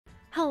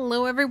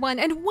Hello everyone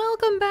and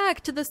welcome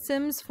back to The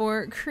Sims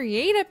 4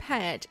 Create a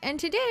Pet. And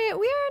today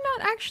we are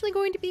not actually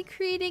going to be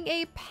creating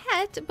a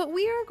pet, but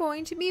we are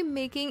going to be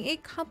making a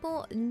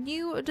couple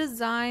new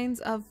designs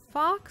of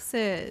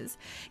foxes.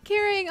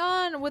 Carrying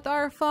on with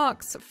our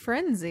fox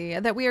frenzy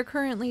that we are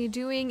currently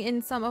doing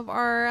in some of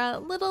our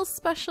little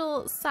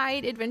special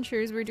side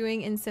adventures we're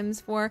doing in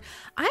Sims 4,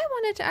 I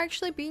wanted to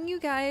actually bring you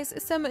guys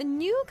some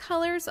new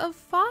colors of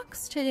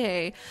fox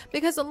today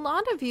because a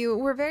lot of you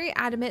were very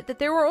adamant that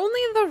there were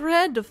only the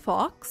red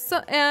fox,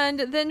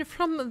 and then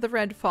from the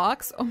red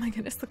fox, oh my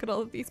goodness, look at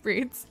all of these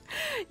breeds.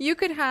 You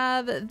could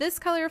have this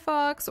color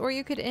fox, or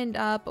you could end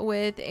up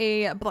with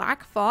a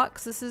black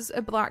fox. This is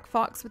a black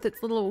fox with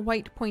its little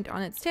white point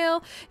on its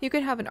tail. You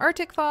could have an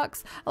Arctic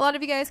fox. A lot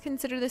of you guys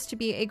consider this to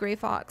be a gray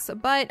fox,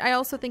 but I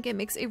also think it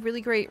makes a really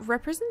great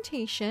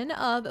representation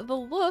of the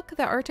look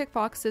that Arctic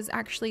foxes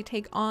actually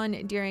take on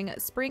during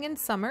spring and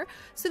summer,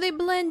 so they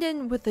blend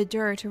in with the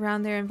dirt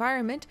around their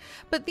environment.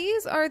 But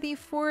these are the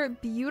 4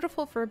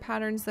 beautiful fur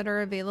patterns that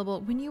are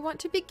available when you want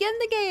to begin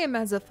the game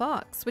as a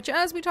fox, which,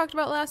 as we talked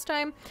about last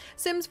time,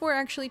 Sims 4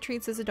 actually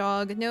treats as a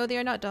dog. No, they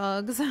are not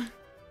dogs.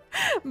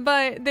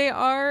 But they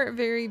are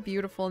very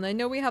beautiful, and I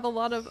know we have a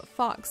lot of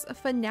fox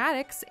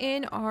fanatics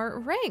in our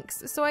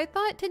ranks, so I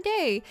thought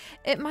today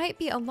it might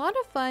be a lot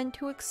of fun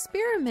to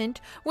experiment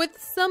with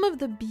some of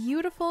the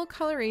beautiful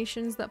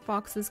colorations that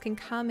foxes can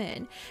come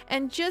in.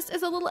 And just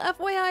as a little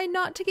FYI,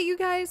 not to get you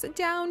guys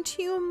down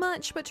too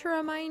much, but to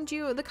remind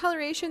you, the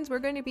colorations we're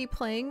going to be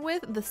playing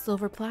with, the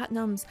silver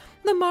platinums,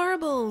 the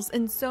marbles,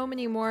 and so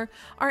many more,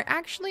 are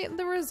actually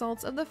the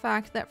results of the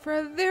fact that for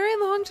a very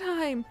long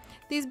time,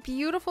 these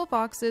beautiful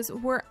foxes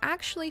were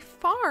actually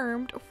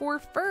farmed for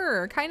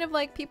fur, kind of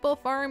like people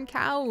farm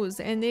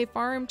cows and they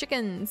farm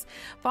chickens.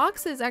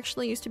 Foxes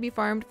actually used to be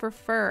farmed for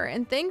fur,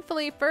 and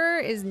thankfully fur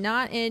is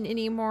not in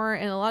anymore,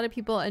 and a lot of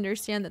people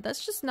understand that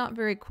that's just not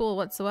very cool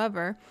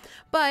whatsoever.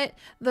 But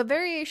the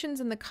variations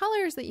in the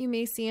colors that you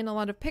may see in a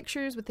lot of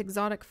pictures with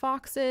exotic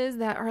foxes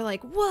that are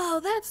like,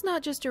 whoa, that's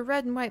not just a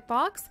red and white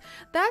fox,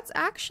 that's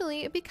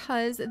actually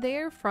because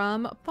they're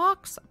from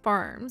fox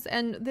farms,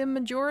 and the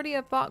majority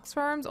of fox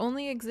farms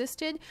only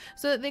existed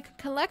so that they could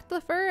collect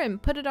the fur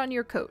and put it on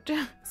your coat.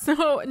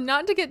 So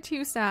not to get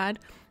too sad,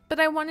 but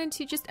I wanted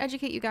to just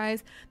educate you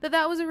guys that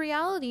that was a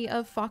reality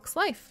of fox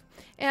life.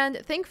 And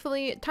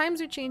thankfully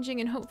times are changing,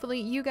 and hopefully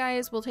you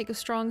guys will take a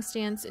strong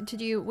stance to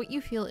do what you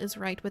feel is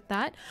right with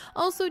that.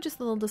 Also, just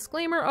a little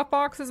disclaimer, a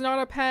fox is not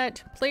a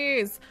pet.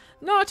 Please,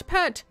 not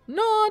pet,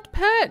 not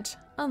pet,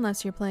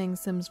 unless you're playing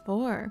Sims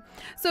 4.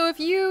 So if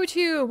you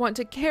too want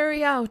to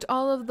carry out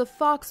all of the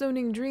fox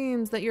owning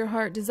dreams that your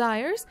heart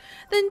desires,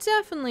 then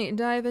definitely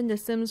dive into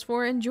Sims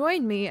 4 and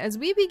join me as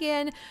we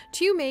begin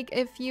to make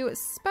a few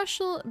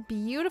special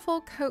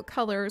beautiful coat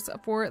colors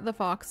for the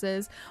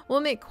foxes.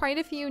 We'll make quite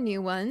a few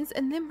new ones,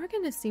 and then we're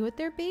going to see what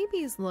their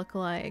babies look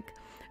like.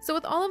 So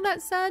with all of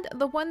that said,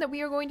 the one that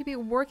we are going to be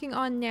working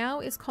on now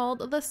is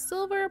called the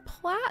Silver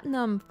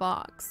Platinum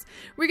Fox.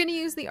 We're going to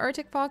use the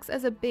Arctic Fox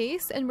as a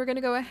base, and we're going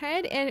to go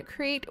ahead and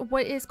create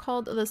what is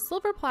called the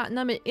Silver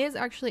Platinum. It is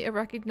actually a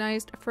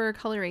recognized fur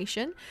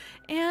coloration,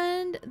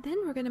 and then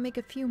we're going to make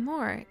a few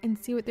more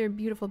and see what their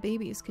beautiful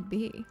babies could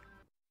be.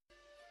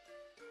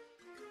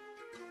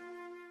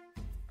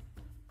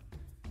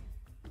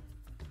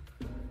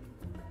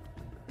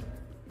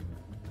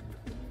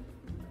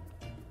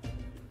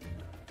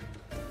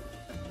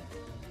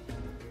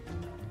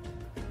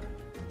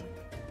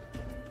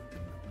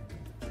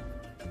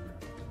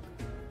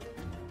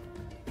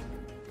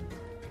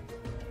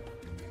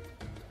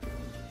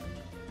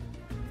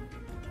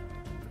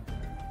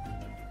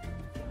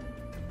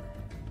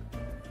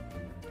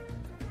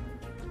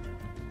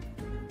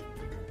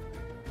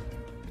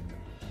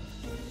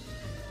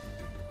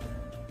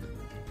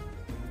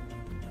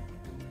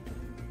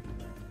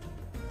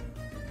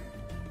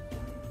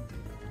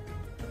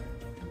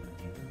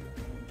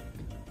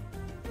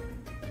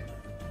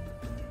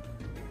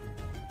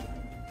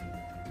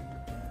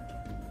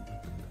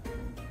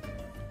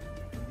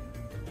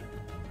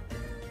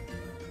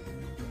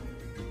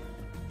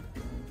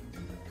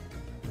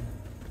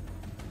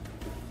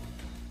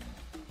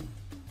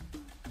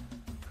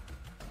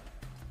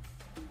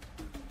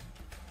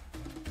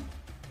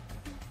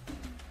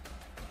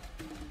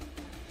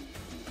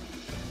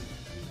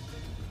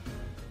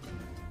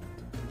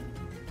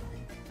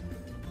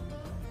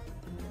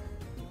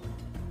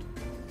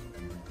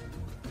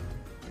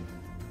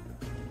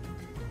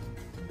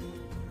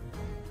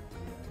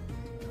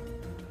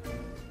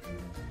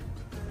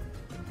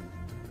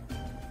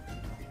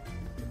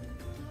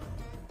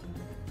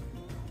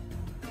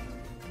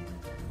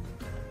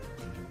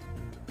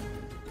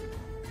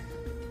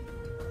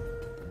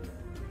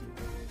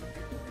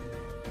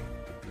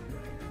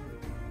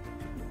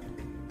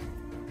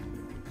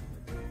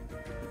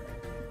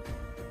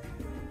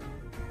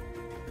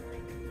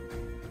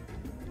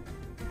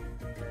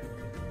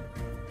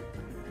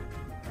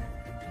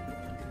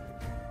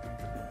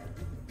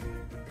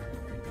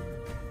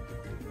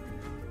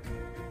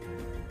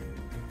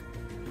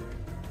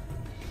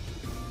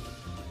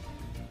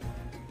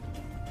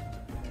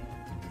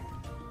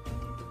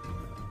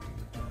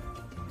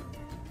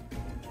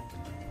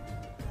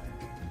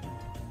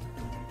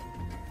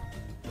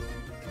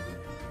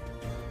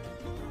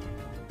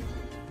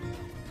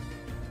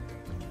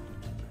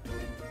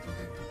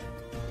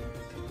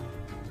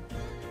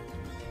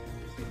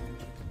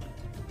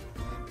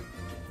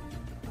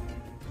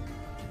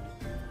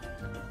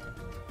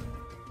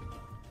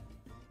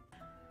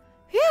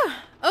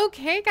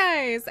 Okay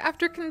guys,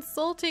 after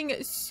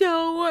consulting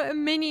so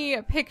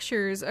many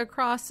pictures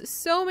across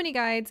so many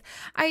guides,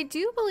 I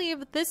do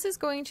believe this is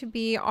going to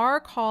be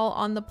our call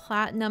on the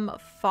platinum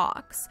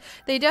fox.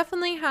 They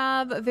definitely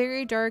have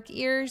very dark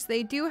ears.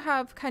 They do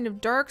have kind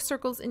of dark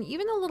circles and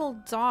even a little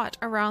dot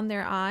around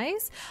their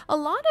eyes. A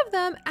lot of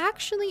them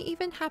actually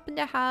even happen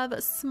to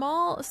have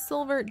small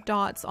silver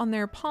dots on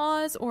their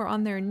paws or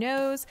on their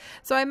nose.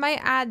 So I might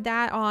add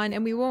that on,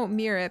 and we won't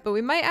mirror it, but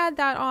we might add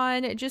that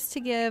on just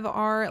to give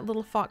our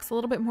little fox a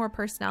little bit more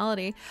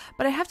personality.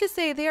 But I have to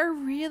say, they are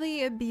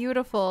really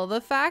beautiful.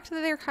 The fact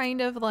that they're kind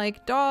of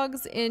like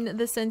dogs in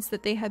the sense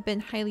that they have been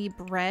highly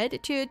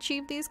bred to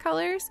achieve these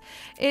colors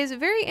is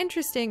very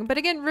interesting. But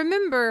again,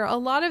 remember, a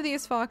lot of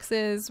these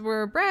foxes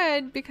were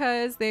bred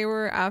because they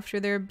were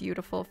after their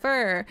beautiful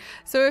fur.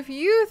 So if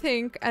you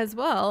think as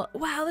well,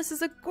 wow, this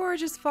is a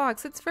gorgeous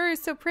fox, its fur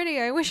is so pretty,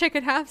 I wish I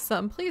could have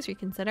some, please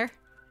reconsider.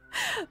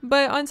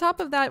 But on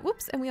top of that,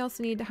 whoops, and we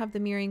also need to have the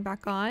mirroring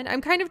back on.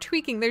 I'm kind of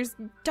tweaking. There's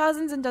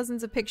dozens and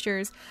dozens of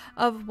pictures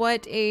of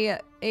what a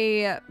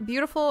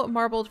beautiful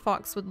marbled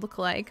fox would look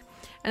like.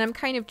 And I'm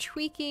kind of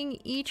tweaking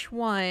each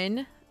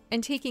one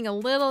and taking a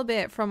little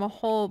bit from a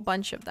whole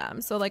bunch of them.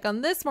 So like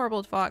on this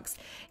marbled fox,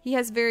 he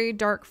has very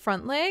dark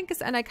front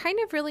legs, and I kind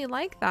of really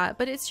like that,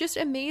 but it's just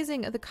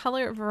amazing the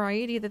color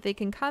variety that they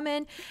can come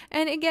in.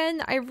 And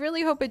again, I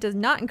really hope it does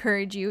not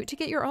encourage you to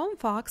get your own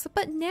fox,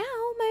 but now,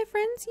 my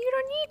friends, you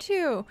don't need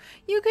to.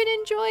 You can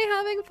enjoy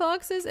having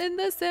foxes in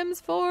The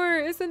Sims 4.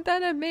 Isn't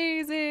that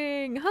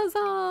amazing?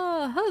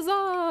 Huzzah!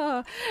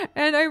 Huzzah!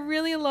 And I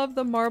really love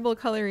the marble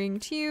coloring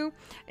too.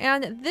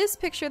 And this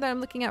picture that I'm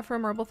looking at for a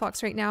marble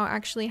fox right now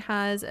actually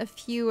has a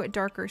few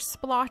darker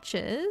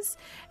splotches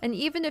and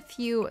even a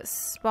few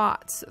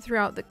spots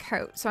throughout the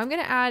coat. So I'm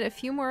going to add a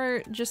few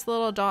more just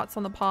little dots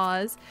on the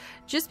paws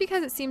just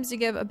because it seems to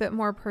give a bit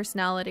more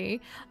personality.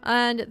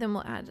 And then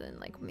we'll add in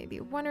like maybe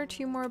one or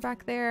two more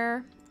back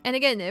there. And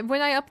again,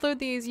 when I upload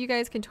these, you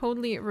guys can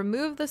totally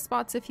remove the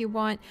spots if you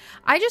want.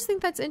 I just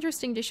think that's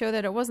interesting to show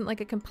that it wasn't like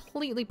a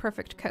completely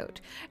perfect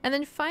coat. And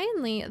then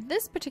finally,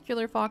 this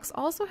particular fox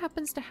also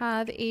happens to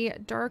have a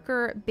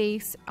darker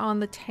base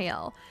on the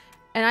tail.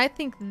 And I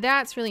think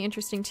that's really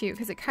interesting too,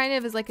 because it kind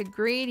of is like a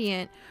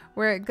gradient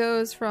where it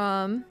goes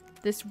from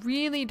this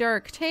really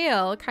dark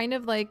tail, kind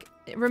of like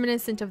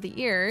reminiscent of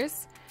the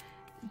ears,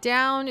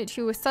 down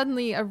to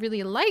suddenly a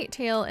really light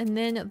tail and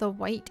then the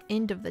white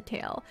end of the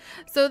tail.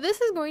 So this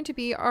is going to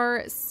be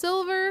our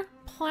silver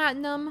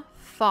platinum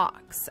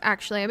fox.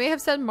 Actually, I may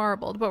have said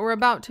marbled, but we're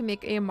about to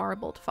make a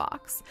marbled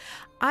fox.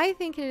 I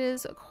think it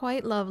is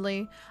quite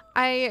lovely.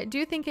 I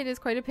do think it is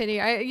quite a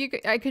pity.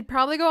 I could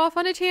probably go off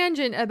on a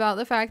tangent about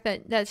the fact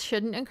that that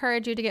shouldn't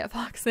encourage you to get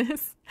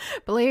foxes,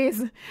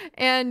 please,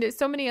 and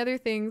so many other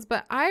things,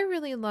 but I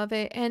really love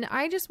it, and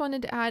I just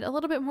wanted to add a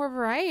little bit more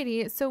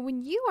variety. So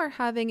when you are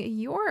having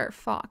your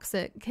fox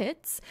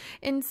kits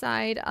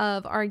inside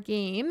of our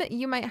game,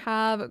 you might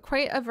have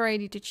quite a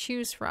variety to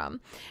choose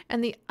from.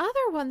 And the other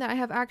one that I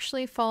have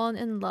actually fallen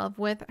in love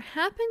with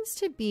happens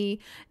to be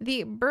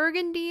the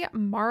burgundy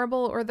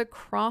marble or the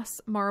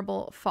cross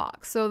marble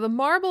fox. So the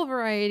marble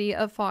variety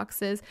of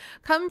foxes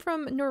come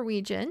from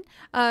Norwegian,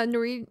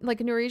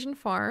 like a Norwegian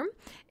farm,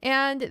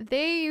 and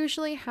they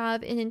usually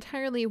have an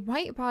entirely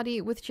white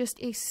body with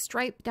just a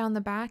stripe down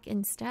the back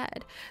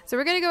instead. So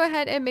we're going to go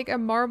ahead and make a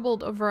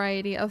marbled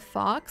variety of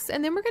fox,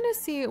 and then we're going to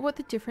see what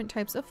the different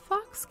types of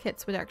fox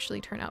kits would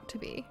actually turn out to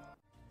be.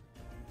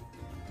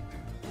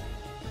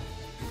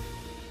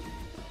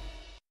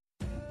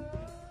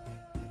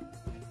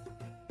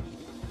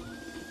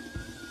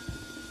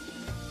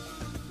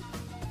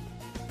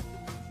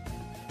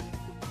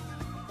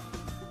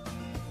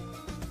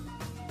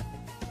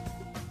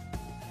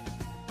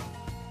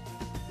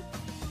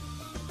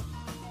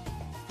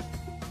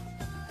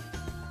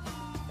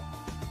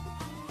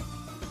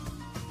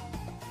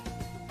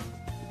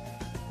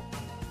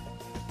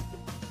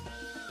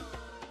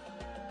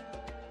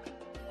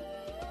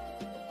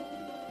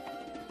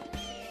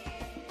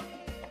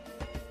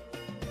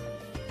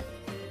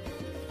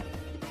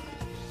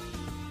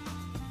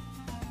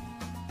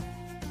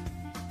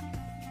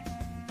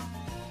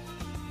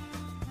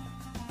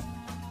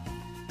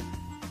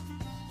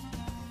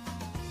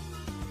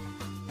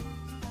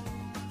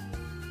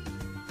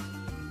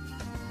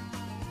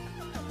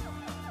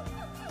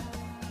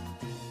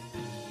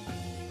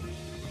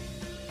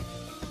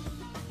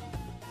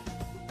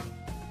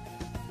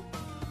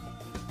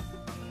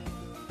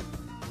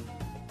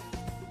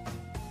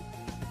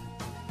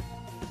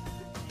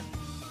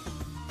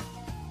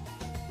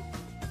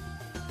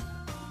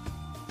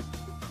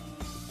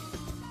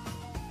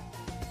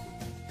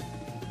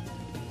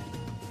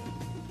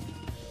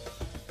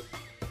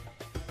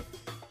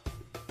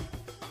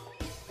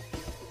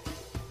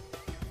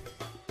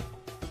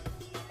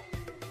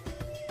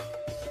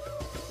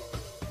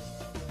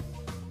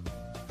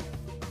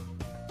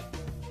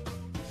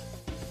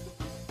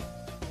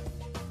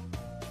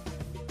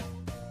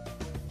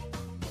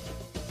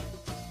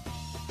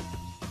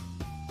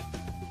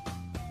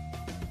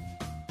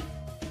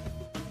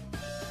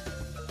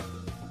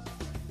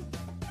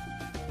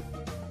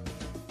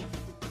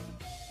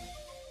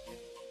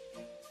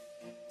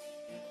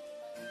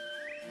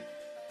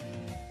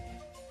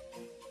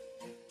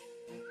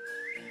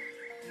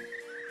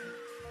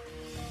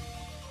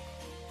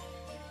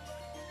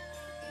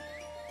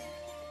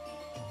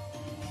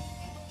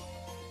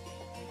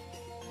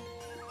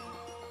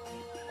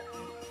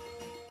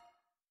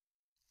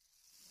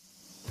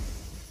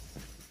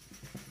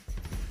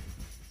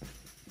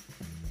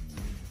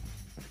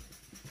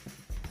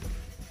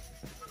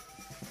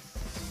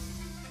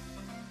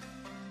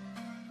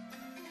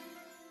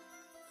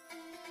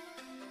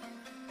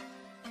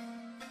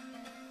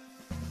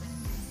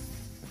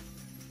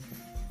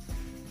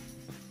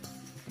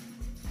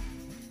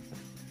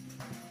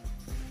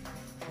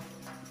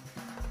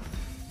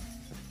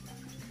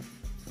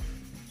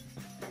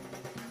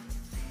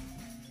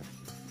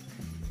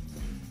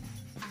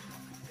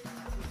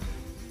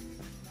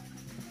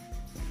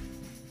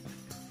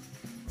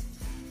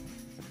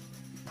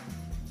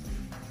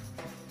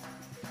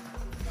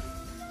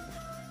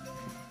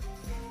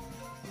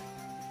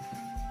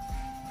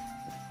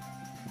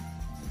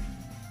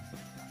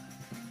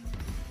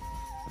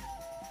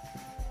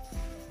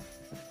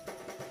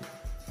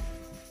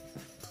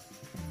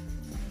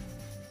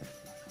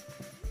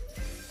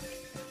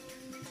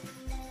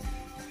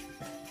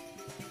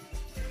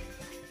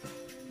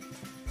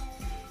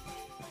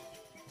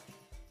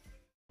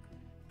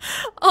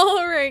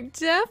 All right,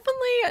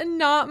 definitely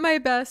not my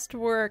best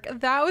work.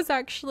 That was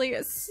actually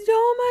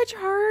so much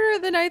harder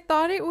than I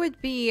thought it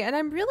would be. And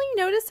I'm really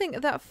noticing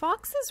that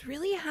foxes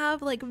really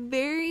have like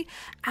very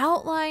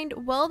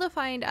outlined,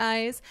 well-defined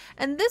eyes.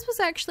 And this was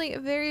actually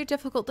very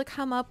difficult to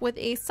come up with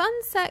a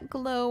sunset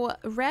glow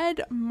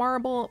red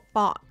marble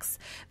fox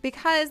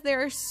because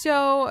there are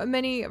so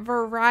many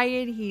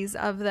varieties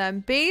of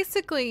them.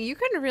 Basically, you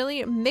can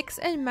really mix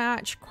and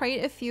match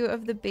quite a few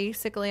of the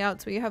basic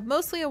layouts. We have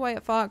mostly a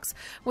white fox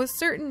with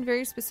certain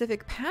very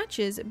specific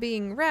patches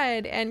being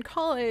red and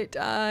call it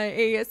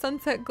a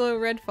sunset glow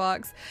red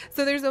fox.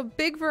 So there's a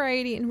big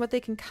variety in what they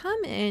can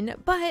come in,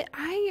 but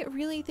I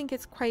really think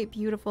it's quite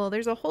beautiful.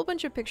 There's a whole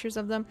bunch of pictures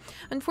of them.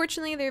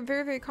 Unfortunately, they're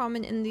very, very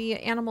common in the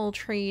animal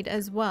trade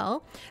as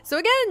well. So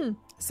again,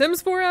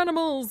 Sims 4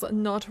 animals,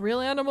 not real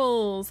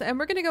animals. And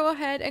we're gonna go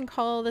ahead and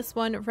call this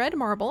one Red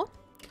Marble,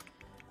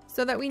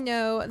 so that we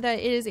know that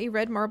it is a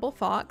red marble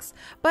fox.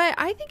 But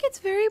I think it's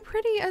very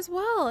pretty as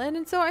well.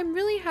 And so I'm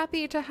really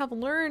happy to have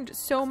learned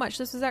so much.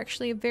 This was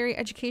actually a very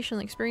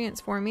educational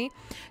experience for me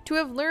to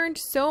have learned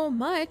so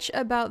much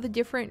about the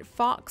different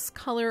fox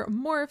color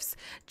morphs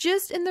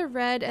just in the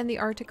red and the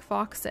Arctic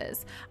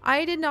foxes.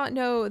 I did not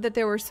know that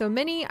there were so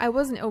many. I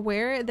wasn't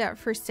aware that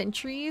for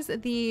centuries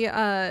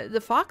the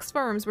fox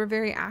farms were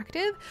very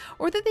active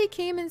or that they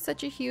came in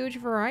such a huge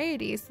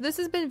variety. So this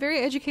has been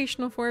very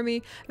educational for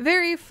me,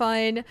 very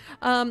fun.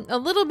 A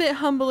little bit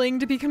humbling,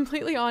 to be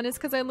completely honest,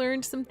 because I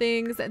learned some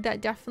things that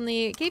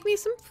definitely gave me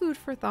some food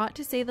for thought,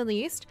 to say the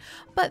least.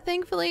 But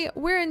thankfully,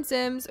 we're in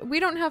Sims. We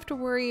don't have to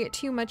worry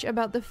too much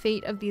about the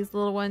fate of these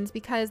little ones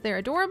because they're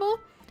adorable.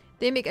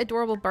 They make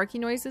adorable barky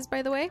noises,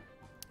 by the way.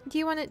 Do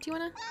you want it? Do you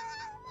want to?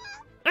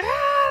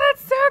 Ah,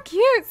 that's so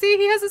cute. See,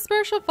 he has a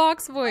special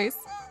fox voice.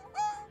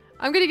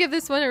 I'm going to give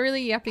this one a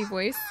really yappy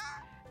voice.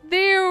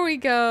 There we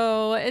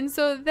go. And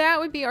so that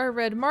would be our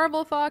red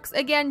marble fox.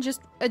 Again,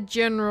 just a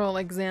general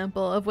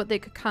example of what they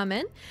could come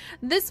in.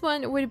 This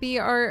one would be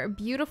our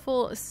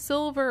beautiful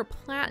silver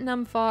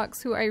platinum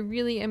fox, who I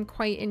really am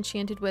quite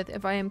enchanted with,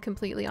 if I am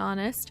completely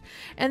honest.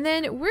 And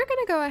then we're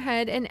gonna go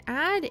ahead and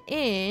add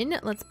in,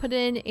 let's put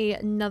in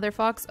another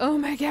fox. Oh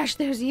my gosh,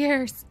 there's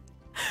ears.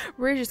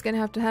 We're just gonna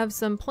have to have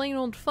some plain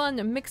old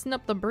fun mixing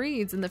up the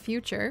breeds in the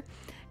future.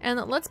 And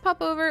let's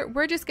pop over.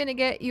 We're just gonna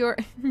get your...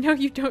 No,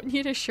 you don't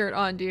need a shirt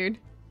on, dude.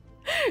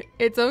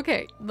 It's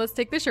okay. Let's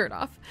take the shirt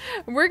off.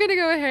 We're gonna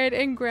go ahead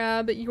and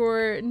grab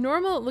your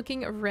normal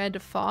looking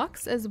red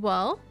fox as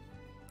well.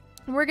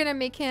 We're gonna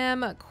make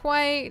him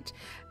quite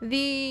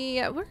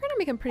the... We're gonna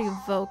make him pretty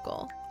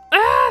vocal.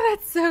 Ah,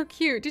 that's so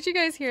cute. Did you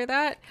guys hear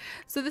that?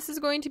 So this is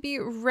going to be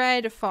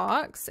red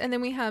fox, and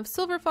then we have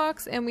silver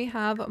fox, and we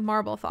have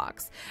marble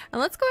fox. And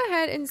let's go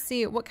ahead and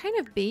see what kind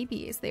of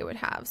babies they would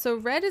have. So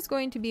red is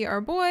going to be our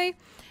boy,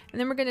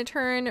 and then we're going to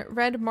turn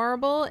red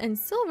marble and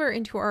silver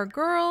into our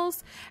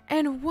girls.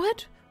 And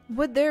what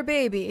would their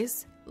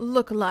babies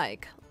look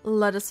like?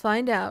 Let us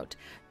find out.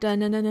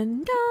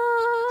 Da-na-na-na-na!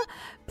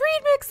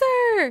 Breed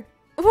mixer!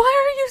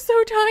 Why are you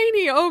so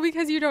tiny? Oh,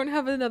 because you don't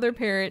have another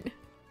parent.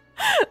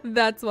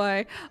 That's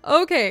why.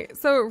 Okay,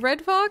 so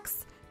red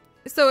fox.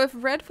 So if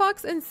red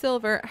fox and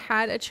silver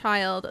had a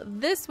child,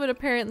 this would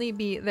apparently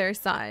be their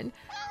son.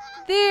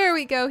 There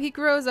we go. He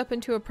grows up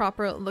into a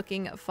proper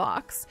looking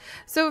fox.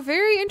 So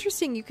very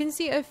interesting. You can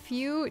see a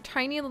few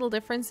tiny little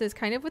differences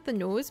kind of with the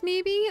nose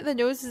maybe. The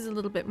nose is a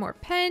little bit more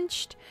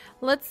pinched.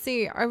 Let's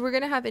see. Are we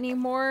going to have any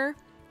more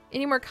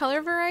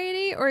color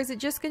variety, or is it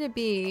just going to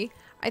be...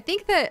 I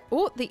think that...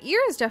 Oh, the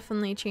ears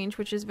definitely changed,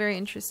 which is very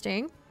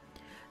interesting.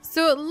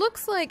 So it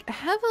looks like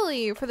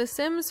heavily for the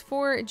Sims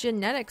 4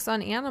 genetics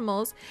on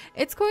animals,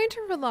 it's going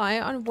to rely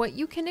on what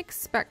you can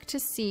expect to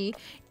see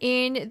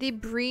in the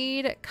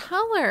breed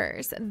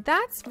colors.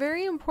 That's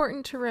very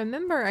important to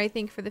remember, I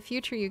think, for the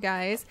future, you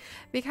guys,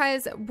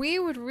 because we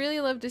would really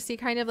love to see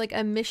kind of like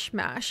a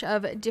mishmash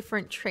of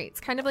different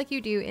traits, kind of like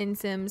you do in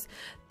Sims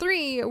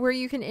 3, where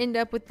you can end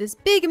up with this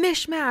big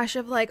mishmash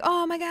of like,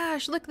 oh my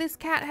gosh, look, this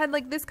cat had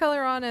like this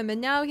color on him and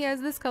now he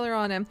has this color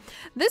on him.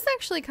 This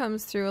actually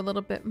comes through a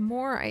little bit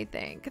more, I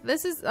think.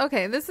 This is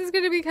okay. This is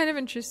going to be kind of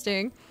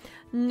interesting.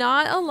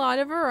 Not a lot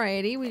of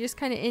variety. We just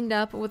kind of end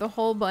up with a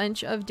whole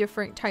bunch of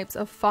different types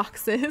of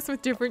foxes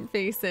with different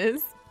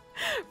faces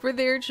for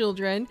their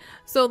children.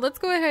 So let's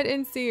go ahead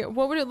and see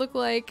what would it look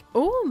like.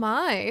 Oh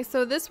my.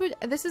 So this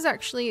is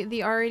actually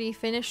the already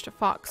finished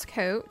fox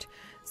coat.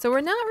 So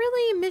we're not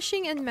really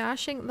mishing and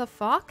mashing the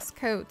fox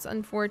coats,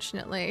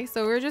 unfortunately.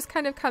 So we're just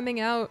kind of coming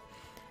out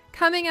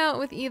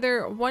with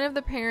either one of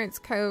the parents'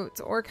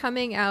 coats, or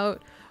coming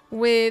out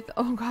with,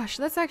 oh gosh,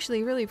 that's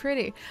actually really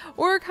pretty,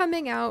 or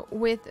coming out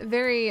with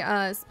very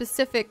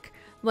specific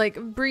like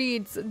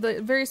breeds,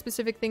 the very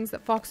specific things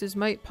that foxes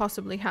might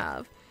possibly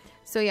have.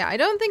 So yeah, I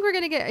don't think we're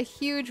gonna get a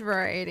huge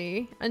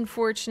variety,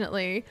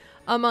 unfortunately,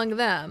 among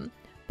them.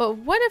 But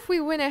what if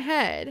we went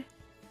ahead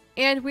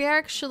and we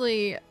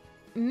actually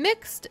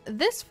mixed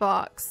this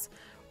fox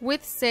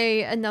with,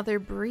 say, another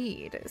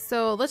breed?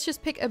 So let's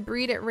just pick a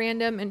breed at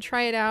random and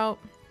try it out.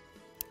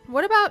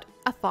 What about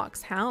a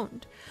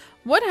foxhound?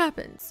 What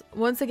happens,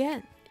 once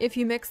again, if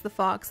you mix the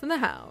fox and the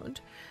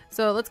hound.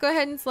 So let's go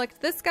ahead and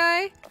select this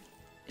guy.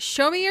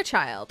 Show me your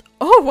child.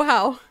 Oh,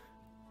 wow.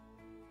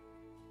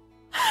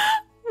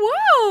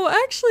 Wow,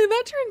 actually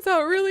that turns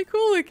out really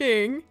cool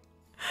looking.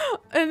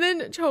 And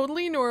then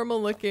totally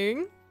normal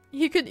looking.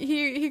 He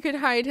could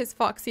hide his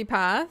foxy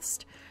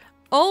past.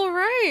 All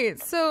right,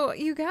 so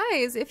you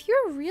guys, if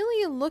you're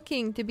really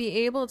looking to be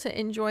able to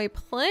enjoy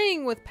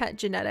playing with pet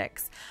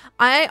genetics,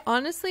 I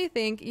honestly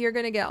think you're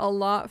gonna get a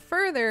lot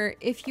further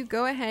if you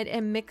go ahead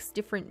and mix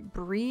different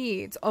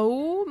breeds.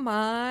 Oh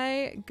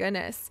my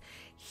goodness.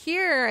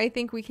 Here, I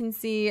think we can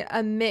see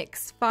a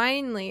mix,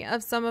 finally,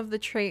 of some of the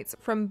traits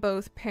from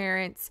both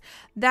parents.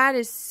 That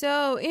is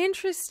so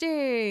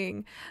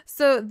interesting.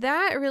 So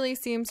that really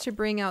seems to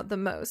bring out the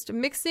most.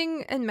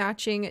 Mixing and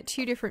matching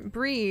two different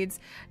breeds.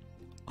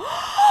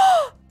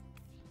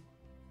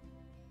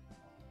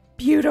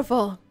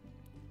 Beautiful.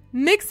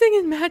 Mixing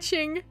and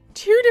matching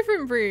two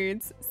different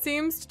breeds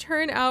seems to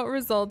turn out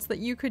results that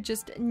you could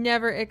just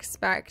never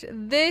expect.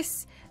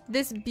 This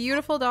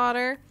beautiful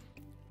daughter,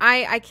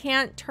 I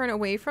can't turn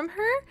away from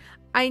her.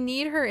 I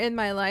need her in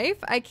my life.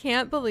 I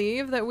can't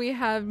believe that we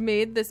have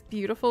made this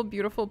beautiful,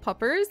 beautiful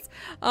puppers.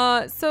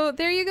 So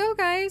there you go,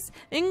 guys.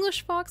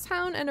 English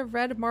foxhound and a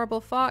red marble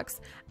fox.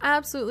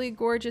 Absolutely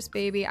gorgeous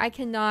baby. I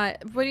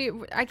cannot,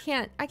 I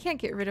can't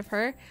get rid of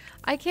her.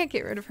 I can't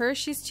get rid of her.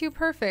 She's too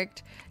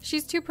perfect.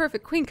 She's too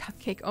perfect. Queen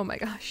Cupcake. Oh my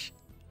gosh.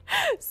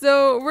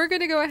 So we're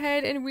going to go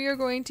ahead and we are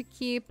going to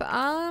keep,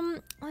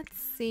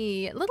 let's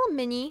see, little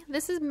Minnie.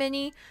 This is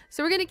Minnie.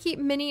 So we're going to keep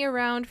Minnie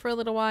around for a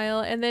little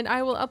while, and then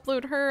I will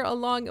upload her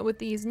along with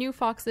these new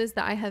foxes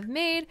that I have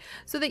made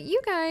so that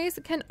you guys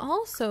can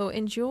also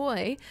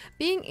enjoy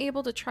being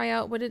able to try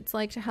out what it's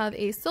like to have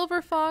a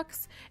silver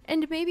fox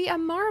and maybe a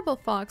marble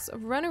fox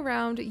run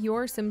around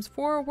your Sims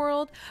 4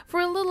 world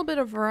for a little bit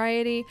of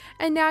variety.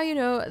 And now you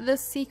know the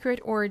secret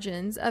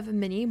origins of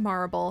Minnie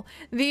Marble,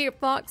 the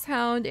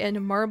foxhound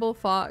and marble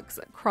fox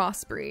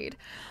crossbreed.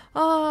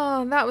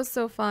 Oh, that was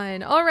so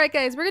fun. All right,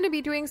 guys, we're going to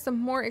be doing some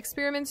more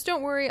experiments.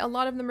 Don't worry, a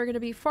lot of them are going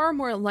to be far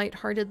more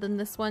lighthearted than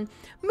this one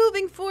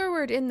moving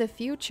forward in the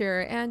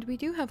future. And we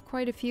do have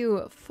quite a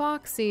few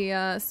foxy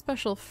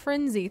special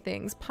frenzy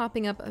things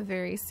popping up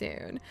very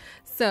soon.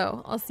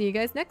 So I'll see you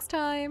guys next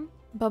time.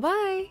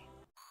 Bye-bye.